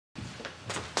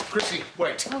Chrissy,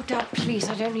 wait. Oh, Dad, please,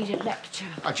 I don't need a lecture.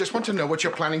 I just want to know what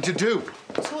you're planning to do.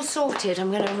 It's all sorted.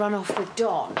 I'm going to run off with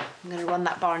Don. I'm going to run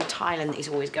that bar in Thailand that he's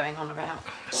always going on about.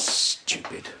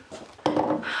 Stupid.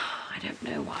 I don't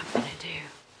know what I'm going to do.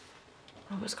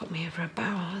 Robert's got me over a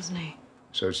barrel, hasn't he?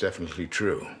 So it's definitely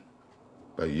true.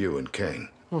 About you and Kane.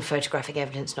 Well, photographic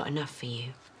evidence not enough for you.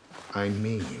 I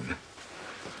mean,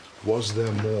 was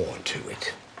there more to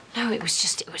it? No, it was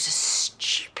a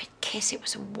stupid kiss. It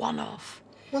was a one-off.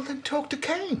 Well, then talk to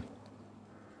Kane.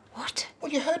 What?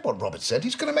 Well, you heard what Robert said.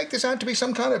 He's going to make this out to be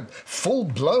some kind of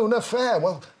full-blown affair.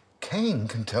 Well, Kane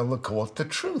can tell the court the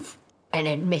truth. And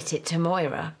admit it to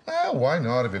Moira? Oh, why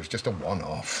not if it was just a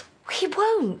one-off? He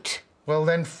won't. Well,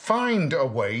 then find a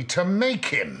way to make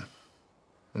him.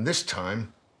 And this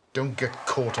time, don't get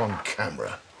caught on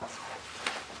camera.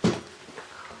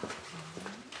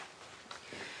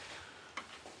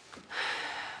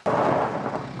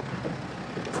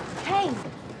 Kane!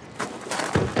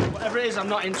 Whatever it is, I'm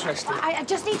not interested. I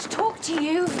just need to talk to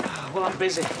you. Well, I'm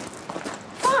busy.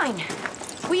 Fine.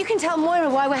 Well, you can tell Moira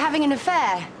why we're having an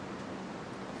affair.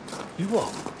 You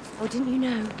what? Oh, didn't you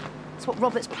know? It's what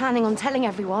Robert's planning on telling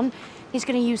everyone. He's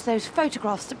going to use those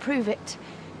photographs to prove it.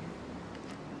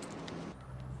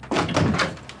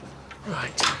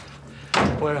 Right.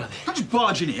 Where are they? Can't just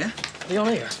barge in here. Are they on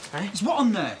here, eh? There's what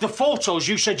on there? The photos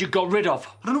you said you got rid of.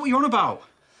 I don't know what you're on about.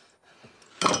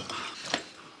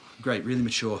 Great, really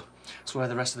mature. So where are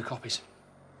the rest of the copies?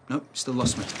 Nope, still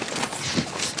lost me.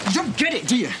 You don't get it,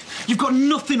 do you? You've got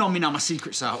nothing on me now, my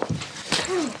secret's out. What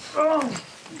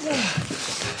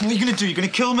are you going to do? You're going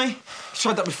to kill me? You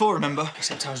tried that before, remember?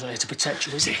 Except I was not here to protect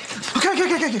you, is he?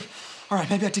 Okay. All right,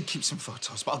 maybe I did keep some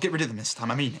photos, but I'll get rid of them this time,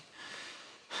 I mean it.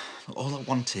 But all I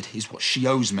wanted is what she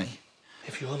owes me.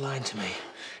 If you're lying to me,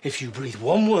 if you breathe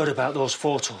one word about those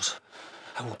photos,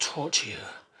 I will torture you.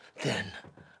 Then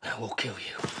I will kill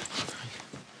you.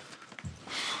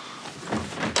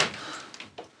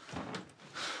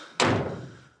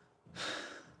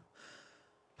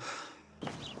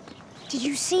 Did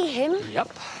you see him? Yep.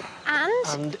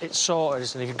 And it's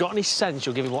sorted, and if you've got any sense,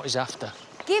 you'll give him what he's after.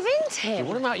 Give in to If you him?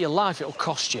 want him out of your life, it'll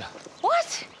cost you.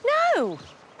 What? No!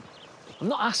 I'm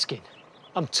not asking.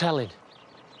 I'm telling.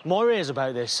 Moira hears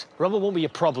about this. Robert won't be your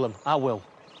problem. I will.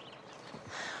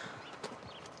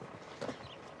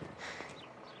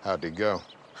 How'd it go?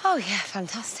 Oh, yeah,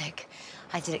 fantastic.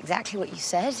 I did exactly what you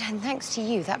said, and thanks to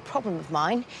you, that problem of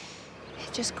mine,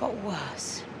 it just got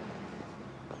worse.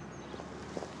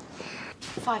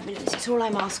 5 minutes, it's all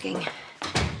I'm asking.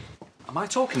 Am I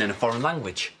talking in a foreign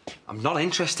language? I'm not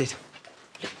interested.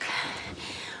 Look,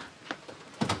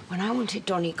 when I wanted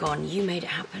Donnie gone, you made it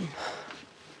happen.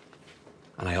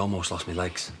 And I almost lost my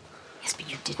legs. Yes,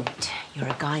 but you didn't. You're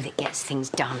a guy that gets things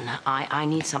done. I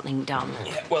need something done.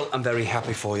 Yeah, well, I'm very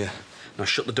happy for you. Now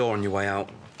shut the door on your way out.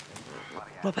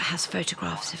 Robert has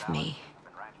photographs of me.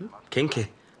 Kinky.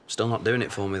 Still not doing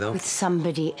it for me, though. With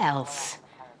somebody else.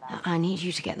 I need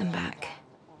you to get them back.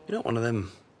 You're not one of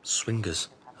them swingers,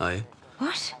 are you?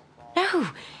 What? No.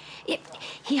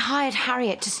 He hired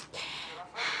Harriet to...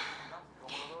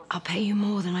 I'll pay you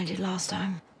more than I did last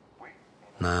time.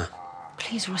 Nah.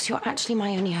 Please, Ross, you're actually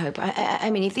my only hope. I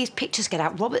mean, if these pictures get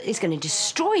out, Robert is going to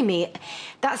destroy me.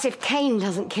 That's if Kane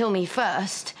doesn't kill me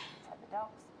first.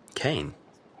 Kane?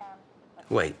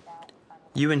 Wait,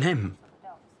 you and him?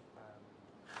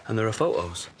 And there are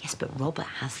photos? Yes, but Robert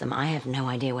has them. I have no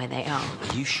idea where they are.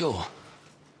 Are you sure?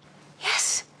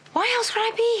 Yes. Why else would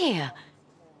I be here?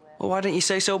 Well, why didn't you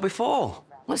say so before?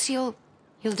 What's you'll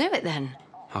do it then?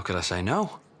 How could I say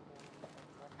no?